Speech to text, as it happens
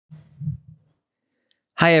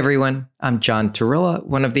Hi everyone, I'm John Turilla,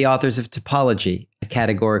 one of the authors of Topology, a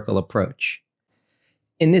categorical approach.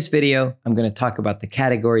 In this video, I'm going to talk about the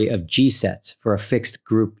category of G-sets for a fixed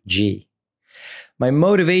group G. My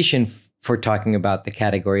motivation for talking about the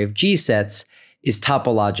category of G-sets is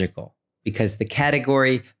topological, because the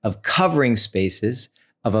category of covering spaces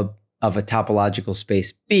of a topological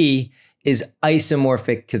space B is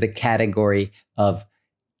isomorphic to the category of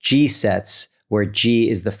G-sets, where G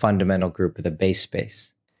is the fundamental group of the base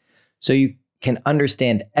space. So you can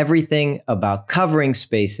understand everything about covering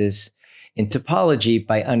spaces in topology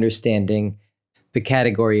by understanding the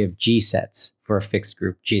category of G-sets for a fixed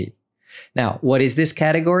group G. Now, what is this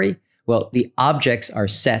category? Well, the objects are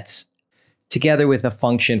sets together with a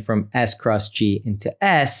function from S cross G into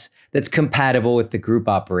S that's compatible with the group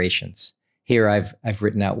operations. Here I've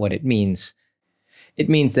written out what it means. It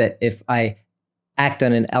means that if I act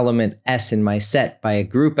on an element S in my set by a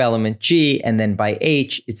group element G and then by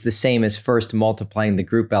H, it's the same as first multiplying the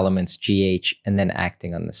group elements GH and then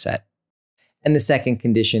acting on the set. And the second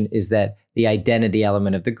condition is that the identity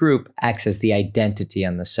element of the group acts as the identity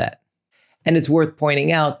on the set. And it's worth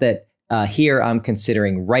pointing out that here I'm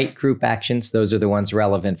considering right group actions. Those are the ones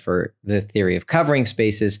relevant for the theory of covering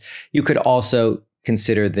spaces. You could also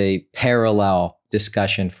consider the parallel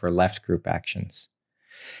discussion for left group actions.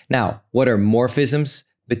 Now, what are morphisms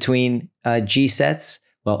between G-sets?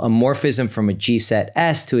 Well, a morphism from a G-set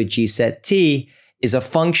S to a G-set T is a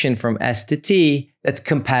function from S to T that's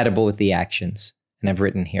compatible with the actions. And I've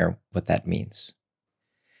written here what that means.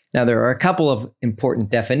 Now, there are a couple of important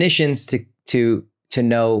definitions to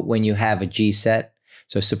know when you have a G-set.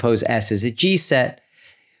 So suppose S is a G-set.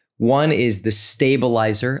 One is the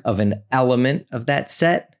stabilizer of an element of that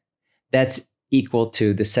set. That's equal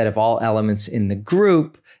to the set of all elements in the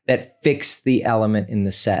group that fix the element in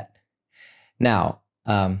the set. Now,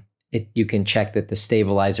 you can check that the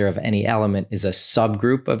stabilizer of any element is a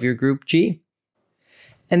subgroup of your group G.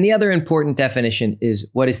 And the other important definition is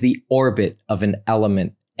what is the orbit of an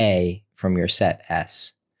element A from your set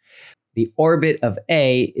S. The orbit of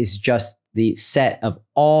A is just the set of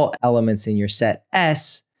all elements in your set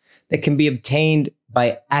S that can be obtained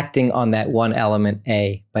by acting on that one element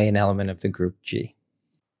A by an element of the group G.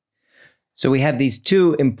 So we have these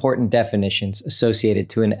two important definitions associated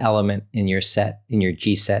to an element in your set, in your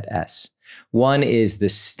G set S. One is the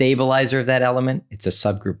stabilizer of that element, it's a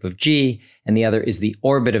subgroup of G, and the other is the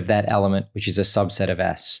orbit of that element, which is a subset of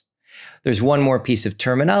S. There's one more piece of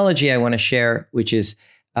terminology I want to share, which is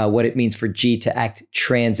what it means for G to act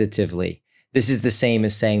transitively. This is the same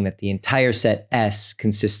as saying that the entire set S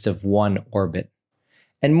consists of one orbit.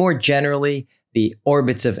 And more generally, the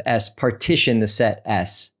orbits of S partition the set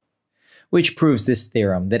S, which proves this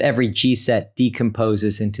theorem that every G set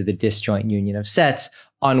decomposes into the disjoint union of sets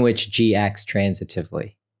on which G acts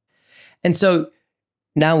transitively. And so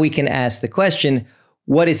now we can ask the question,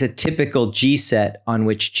 what is a typical G set on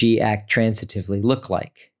which G act transitively look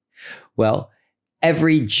like? Well,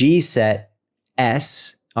 every G set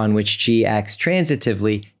S on which G acts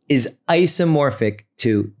transitively is isomorphic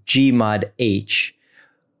to G mod H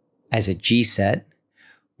as a G set,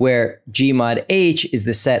 where G mod H is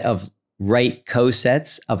the set of right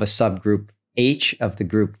cosets of a subgroup H of the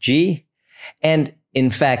group G. And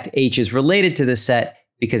in fact, H is related to the set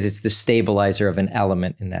because it's the stabilizer of an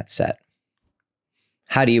element in that set.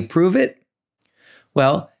 How do you prove it?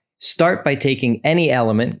 Well, start by taking any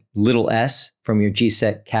element, little s, from your G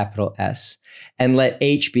set capital S, and let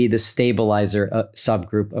H be the stabilizer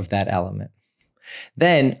subgroup of that element.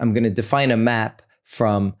 Then I'm going to define a map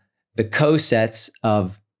from the cosets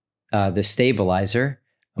of the stabilizer,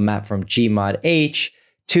 a map from G mod H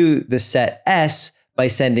to the set S by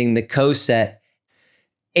sending the coset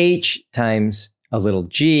H times a little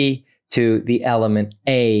g to the element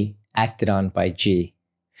A acted on by G.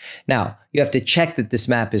 Now, you have to check that this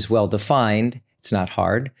map is well defined. It's not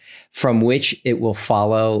hard, from which it will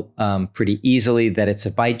follow pretty easily that it's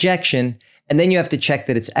a bijection. And then you have to check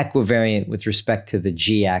that it's equivariant with respect to the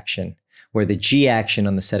G action, where the G action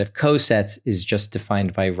on the set of cosets is just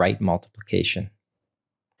defined by right multiplication.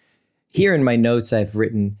 Here in my notes, I've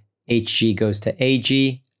written HG goes to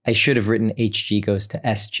AG. I should have written HG goes to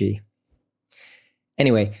SG.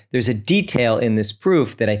 Anyway, there's a detail in this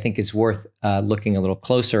proof that I think is worth looking a little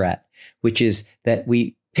closer at, which is that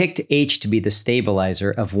we picked H to be the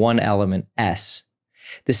stabilizer of one element S.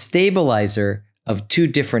 The stabilizer of two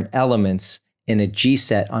different elements in a G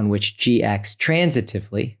set on which G acts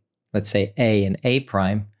transitively, let's say A and A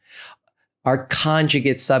prime, are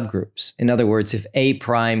conjugate subgroups. In other words, if A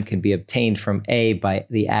prime can be obtained from A by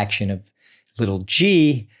the action of little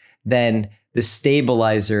g, then the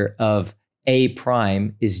stabilizer of A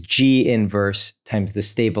prime is G inverse times the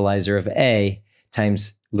stabilizer of A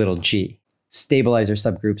times little g. Stabilizer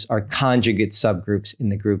subgroups are conjugate subgroups in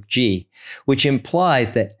the group G, which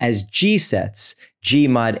implies that as G sets, G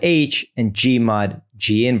mod H and G mod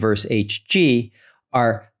G inverse HG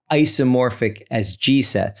are isomorphic as G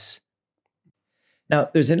sets. Now,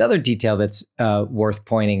 there's another detail that's worth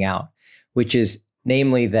pointing out, which is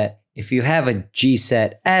namely that if you have a G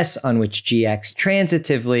set S on which G acts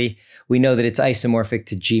transitively, we know that it's isomorphic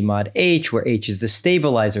to G mod H, where H is the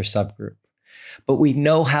stabilizer subgroup. But we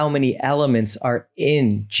know how many elements are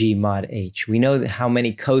in G mod H. We know how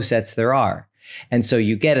many cosets there are. And so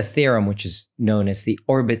you get a theorem which is known as the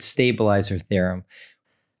orbit stabilizer theorem,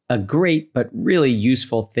 a great but really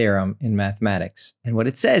useful theorem in mathematics. And what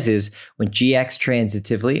it says is when G acts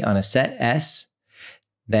transitively on a set S,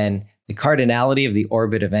 then the cardinality of the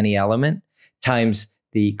orbit of any element times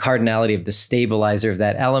the cardinality of the stabilizer of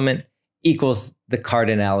that element equals the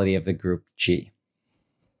cardinality of the group G.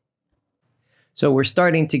 So we're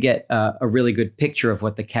starting to get a really good picture of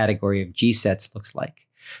what the category of G sets looks like.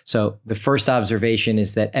 So the first observation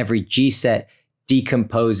is that every G set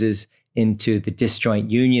decomposes into the disjoint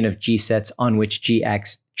union of G sets on which G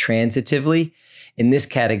acts transitively. In this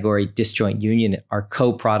category, disjoint union are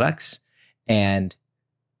coproducts, and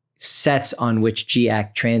sets on which G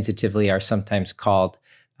act transitively are sometimes called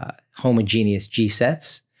homogeneous G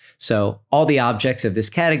sets. So all the objects of this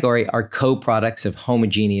category are coproducts of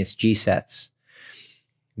homogeneous G sets.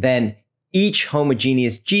 Then each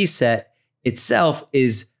homogeneous G set itself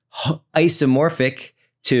is isomorphic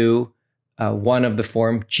to one of the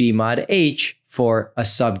form G mod H for a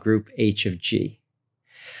subgroup H of G.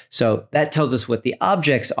 So that tells us what the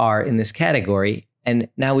objects are in this category. And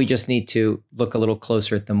now we just need to look a little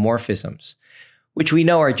closer at the morphisms, which we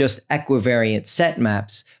know are just equivariant set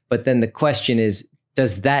maps. But then the question is,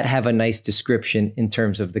 does that have a nice description in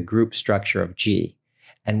terms of the group structure of G?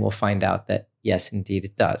 And we'll find out that yes, indeed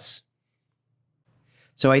it does.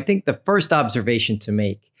 So I think the first observation to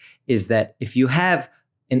make is that if you have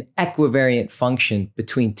an equivariant function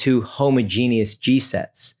between two homogeneous G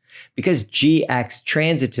sets, because G acts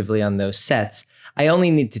transitively on those sets, I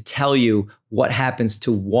only need to tell you what happens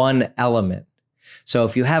to one element. So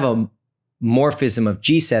if you have a morphism of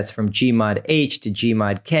G sets from G mod H to G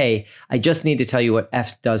mod K, I just need to tell you what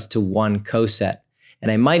F does to one coset.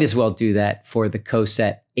 And I might as well do that for the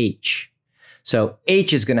coset H. So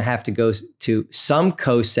H is going to have to go to some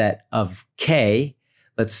coset of K.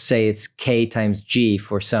 Let's say it's K times G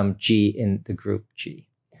for some G in the group G.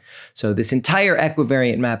 So this entire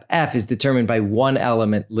equivariant map F is determined by one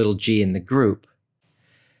element, little g, in the group.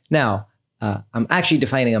 Now, I'm actually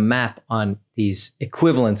defining a map on these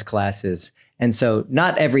equivalence classes. And so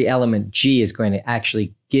not every element G is going to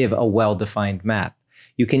actually give a well-defined map.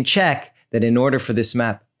 You can check that in order for this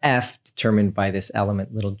map F, determined by this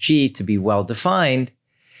element little g, to be well-defined,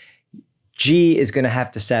 G is going to have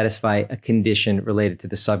to satisfy a condition related to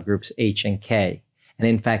the subgroups H and K. And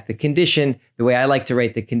in fact, the condition, the way I like to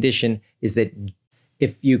write the condition is that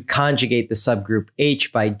if you conjugate the subgroup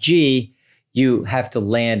H by G, you have to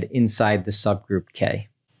land inside the subgroup K.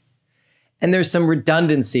 And there's some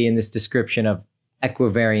redundancy in this description of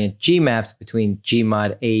equivariant G maps between G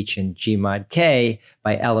mod H and G mod K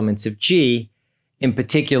by elements of G. In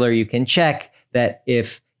particular, you can check that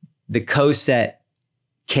if the coset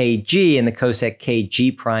KG and the coset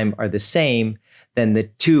KG prime are the same, then the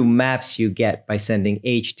two maps you get by sending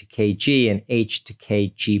H to KG and H to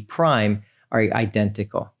KG prime are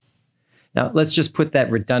identical. Now, let's just put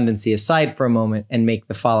that redundancy aside for a moment and make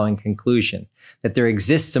the following conclusion, that there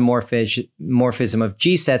exists a morphism of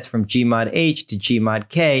G sets from G mod H to G mod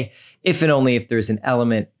K, if and only if there's an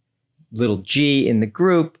element little g in the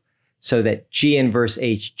group, so that G inverse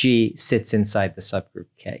HG sits inside the subgroup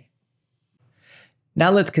K. Now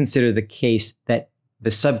let's consider the case that the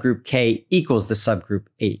subgroup K equals the subgroup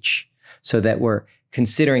H, so that we're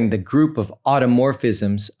considering the group of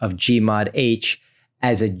automorphisms of G mod H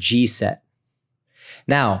as a G set.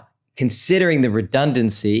 Now, considering the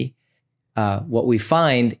redundancy, what we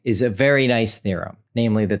find is a very nice theorem,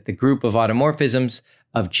 namely that the group of automorphisms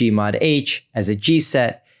of G mod H as a G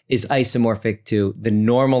set is isomorphic to the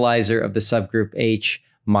normalizer of the subgroup H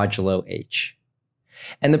modulo H.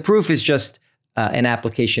 And the proof is just an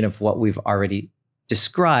application of what we've already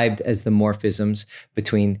described as the morphisms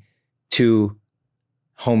between two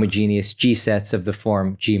homogeneous G sets of the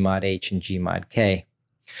form G mod H and G mod K.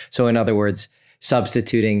 So in other words,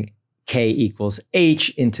 substituting K equals H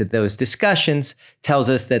into those discussions tells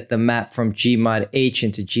us that the map from G mod H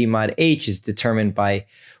into G mod H is determined by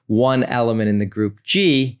one element in the group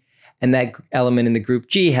G, And that element in the group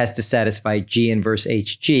G has to satisfy G inverse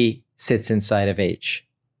HG sits inside of H.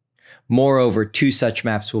 Moreover, two such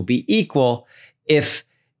maps will be equal if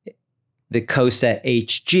the coset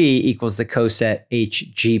HG equals the coset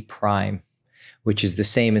HG prime, which is the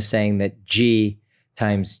same as saying that G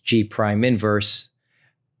times G prime inverse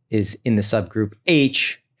is in the subgroup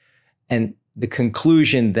H. And the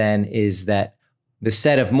conclusion then is that the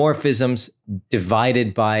set of morphisms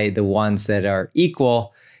divided by the ones that are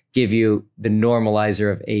equal give you the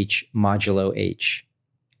normalizer of H modulo H.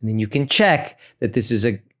 And then you can check that this is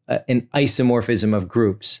an isomorphism of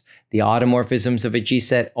groups. The automorphisms of a G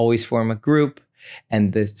set always form a group,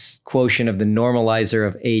 and the quotient of the normalizer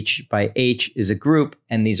of H by H is a group,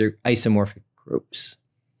 and these are isomorphic groups.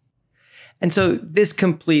 And so this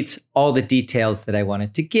completes all the details that I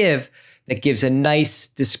wanted to give. That gives a nice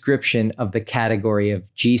description of the category of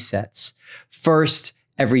G sets. First,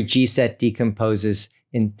 every G set decomposes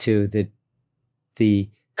into the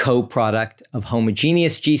co-product of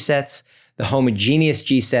homogeneous G sets. The homogeneous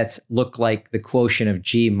G sets look like the quotient of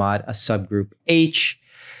G mod a subgroup H.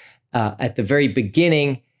 At the very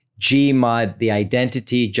beginning, G mod the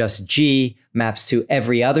identity, just G, maps to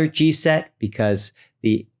every other G set because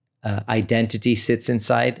the identity sits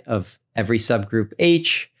inside of every subgroup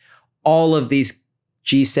H. All of these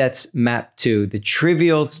G sets map to the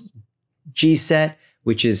trivial G set,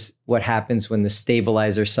 which is what happens when the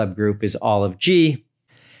stabilizer subgroup is all of G.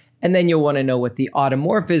 And then you'll want to know what the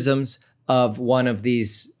automorphisms of one of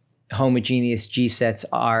these homogeneous G sets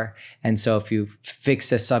are. And so if you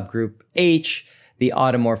fix a subgroup H, the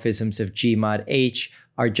automorphisms of G mod H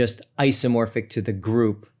are just isomorphic to the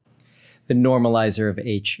group, the normalizer of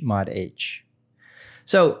H mod H.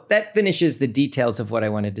 So that finishes the details of what I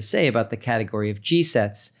wanted to say about the category of G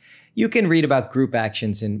sets. You can read about group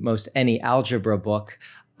actions in most any algebra book.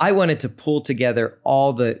 I wanted to pull together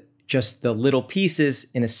all just the little pieces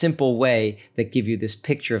in a simple way that give you this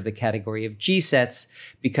picture of the category of G sets,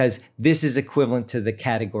 because this is equivalent to the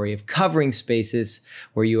category of covering spaces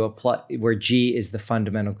where G is the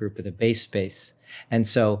fundamental group of the base space. And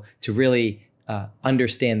so to really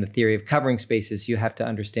understand the theory of covering spaces, you have to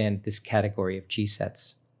understand this category of G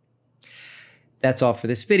sets. That's all for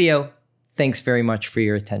this video. Thanks very much for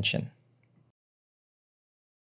your attention.